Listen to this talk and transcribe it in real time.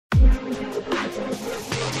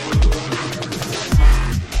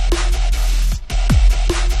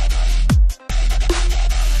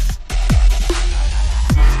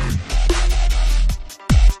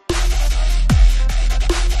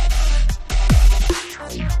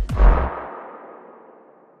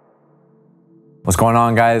What's going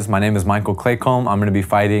on, guys? My name is Michael Claycomb. I'm going to be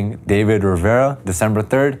fighting David Rivera December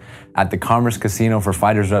 3rd at the Commerce Casino for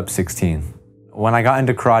FightersRep 16. When I got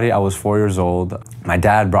into karate, I was 4 years old. My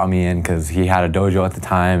dad brought me in because he had a dojo at the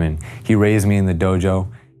time, and he raised me in the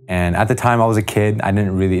dojo. And at the time, I was a kid. It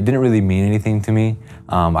didn't really mean anything to me.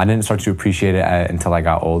 I didn't start to appreciate it until I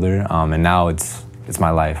got older, and now it's my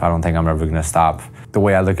life. I don't think I'm ever going to stop. The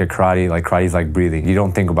way I look at karate, karate's like breathing. You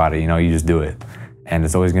don't think about it, you just do it. And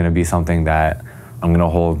it's always going to be something that I'm going to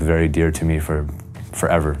hold very dear to me for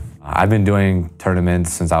forever. I've been doing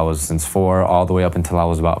tournaments since 4 all the way up until I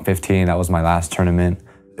was about 15. That was my last tournament.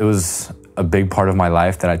 It was a big part of my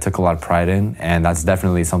life that I took a lot of pride in, and that's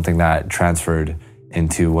definitely something that transferred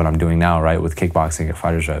into what I'm doing now, right, with kickboxing at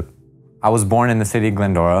FightersRep. I was born in the city of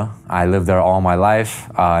Glendora. I lived there all my life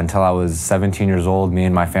until I was 17 years old. Me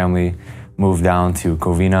and my family moved down to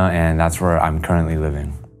Covina, and that's where I'm currently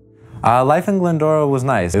living. Life in Glendora was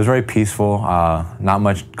nice. It was very peaceful, not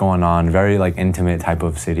much going on, very intimate type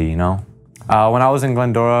of city, When I was in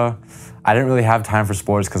Glendora, I didn't really have time for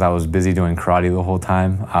sports because I was busy doing karate the whole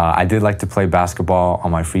time. I did like to play basketball on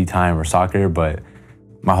my free time or soccer, but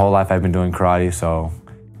my whole life I've been doing karate, so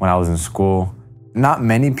when I was in school, not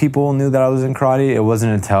many people knew that I was in karate. It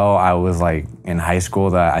wasn't until I was in high school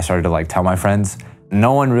that I started to tell my friends.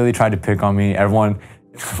 No one really tried to pick on me. Everyone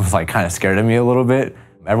was kind of scared of me a little bit.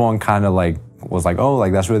 Everyone kind of was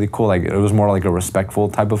oh, that's really cool. It was more like a respectful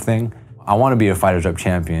type of thing. I want to be a FightersRep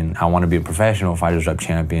champion. I want to be a professional FightersRep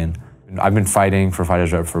champion. I've been fighting for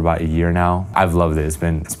FightersRep for about a year now. I've loved it. It's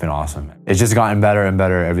been awesome. It's just gotten better and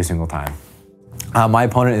better every single time. My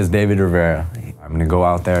opponent is David Rivera. I'm going to go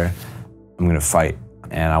out there. I'm going to fight,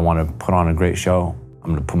 and I want to put on a great show.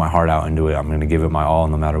 I'm going to put my heart out into it. I'm going to give it my all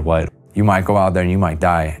no matter what. You might go out there and you might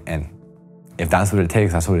die, and if that's what it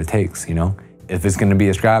takes, that's what it takes, If it's gonna be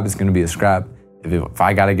a scrap, it's gonna be a scrap. If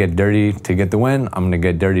I gotta get dirty to get the win, I'm gonna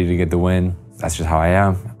get dirty to get the win. That's just how I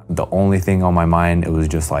am. The only thing on my mind, it was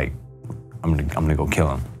just I'm gonna go kill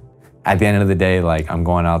him. At the end of the day, I'm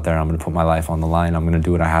going out there, I'm gonna put my life on the line, I'm gonna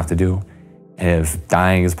do what I have to do. And if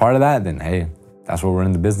dying is part of that, then hey, that's what we're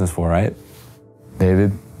in the business for, right?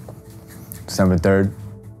 David, December 3rd.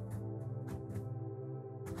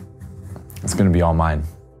 It's gonna be all mine.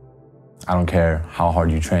 I don't care how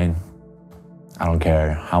hard you train. I don't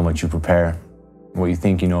care how much you prepare, what you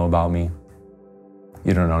think you know about me.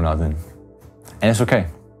 You don't know nothing. And it's okay.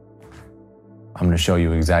 I'm gonna show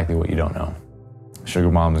you exactly what you don't know. Sugar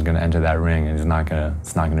Mom is gonna enter that ring, and it's not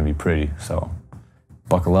gonna be pretty, so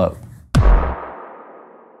buckle up.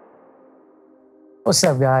 What's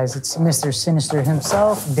up, guys? It's Mr. Sinister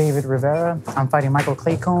himself, David Rivera. I'm fighting Michael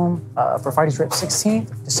Claycomb for FightersRep 16,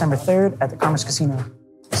 December 3rd at the Commerce Casino.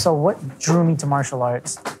 So what drew me to martial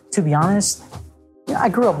arts? To be honest, I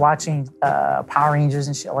grew up watching Power Rangers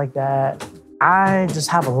and shit like that. I just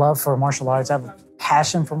have a love for martial arts. I have a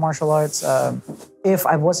passion for martial arts. If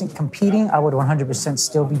I wasn't competing, I would 100%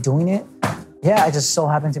 still be doing it. Yeah, I just so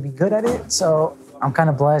happen to be good at it. So I'm kind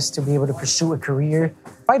of blessed to be able to pursue a career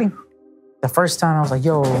fighting. The first time I was like,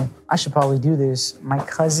 yo, I should probably do this. My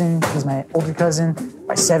cousin, he's my older cousin,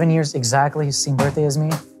 by 7 years exactly, his same birthday as me.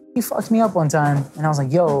 He fucked me up one time, and I was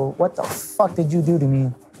like, yo, what the fuck did you do to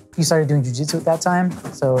me? He started doing jiu-jitsu at that time,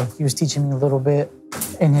 so he was teaching me a little bit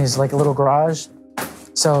in his little garage.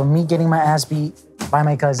 So me getting my ass beat by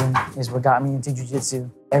my cousin is what got me into jiu-jitsu.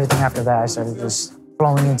 Everything after that, I started just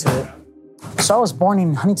flowing into it. So I was born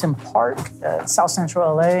in Huntington Park, South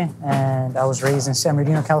Central LA, and I was raised in San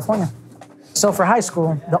Bernardino, California. So for high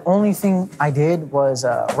school, the only thing I did was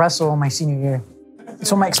wrestle my senior year.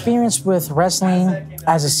 So my experience with wrestling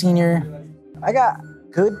as a senior, I got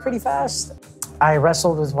good pretty fast. I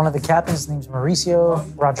wrestled with one of the captains, his name's Mauricio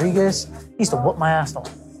Rodriguez. He used to whoop my ass the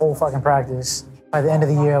whole fucking practice. By the end of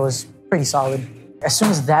the year, I was pretty solid. As soon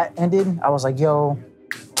as that ended, I was like, yo,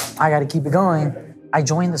 I gotta keep it going. I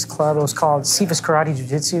joined this club, it was called Cephas Karate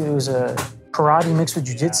Jiu-Jitsu. It was a karate mixed with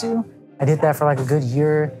jiu-jitsu. I did that for a good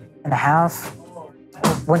year and a half.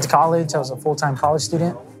 Went to college, I was a full-time college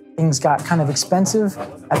student. Things got kind of expensive.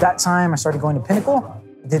 At that time, I started going to Pinnacle.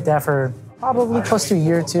 I did that for probably close to a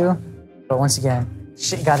year or two. But once again,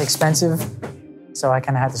 shit got expensive. So I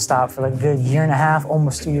kind of had to stop for a good year and a half,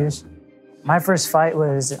 almost 2 years. My first fight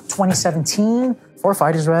was 2017 for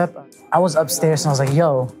FightersRep. I was upstairs and I was like,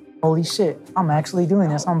 yo, holy shit, I'm actually doing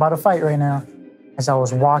this. I'm about to fight right now. As I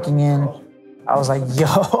was walking in, I was like,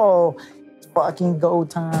 yo, it's fucking go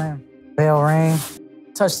time. Bell rang,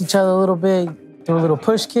 touched each other a little bit, threw a little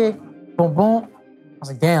push kick, boom, boom. I was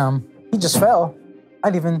like, damn, he just fell.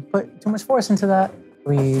 I didn't even put too much force into that.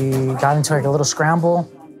 We got into a little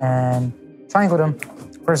scramble and triangled him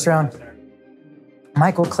first round.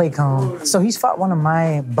 Michael Claycomb. So he's fought one of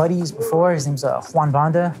my buddies before. His name's Juan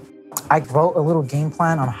Banda. I wrote a little game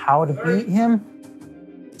plan on how to beat him.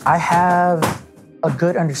 I have a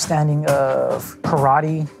good understanding of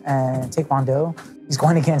karate and taekwondo. He's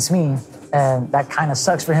going against me, and that kind of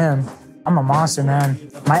sucks for him. I'm a monster,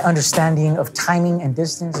 man. My understanding of timing and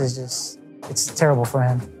distance is just, it's terrible for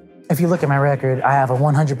him. If you look at my record, I have a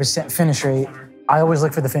 100% finish rate. I always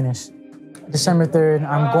look for the finish. December 3rd,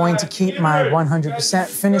 I'm going to keep my 100%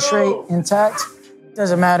 finish rate intact.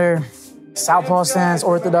 Doesn't matter, southpaw stance,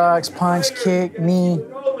 orthodox, punch, kick, knee.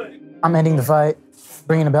 I'm ending the fight,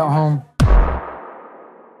 bringing the belt home.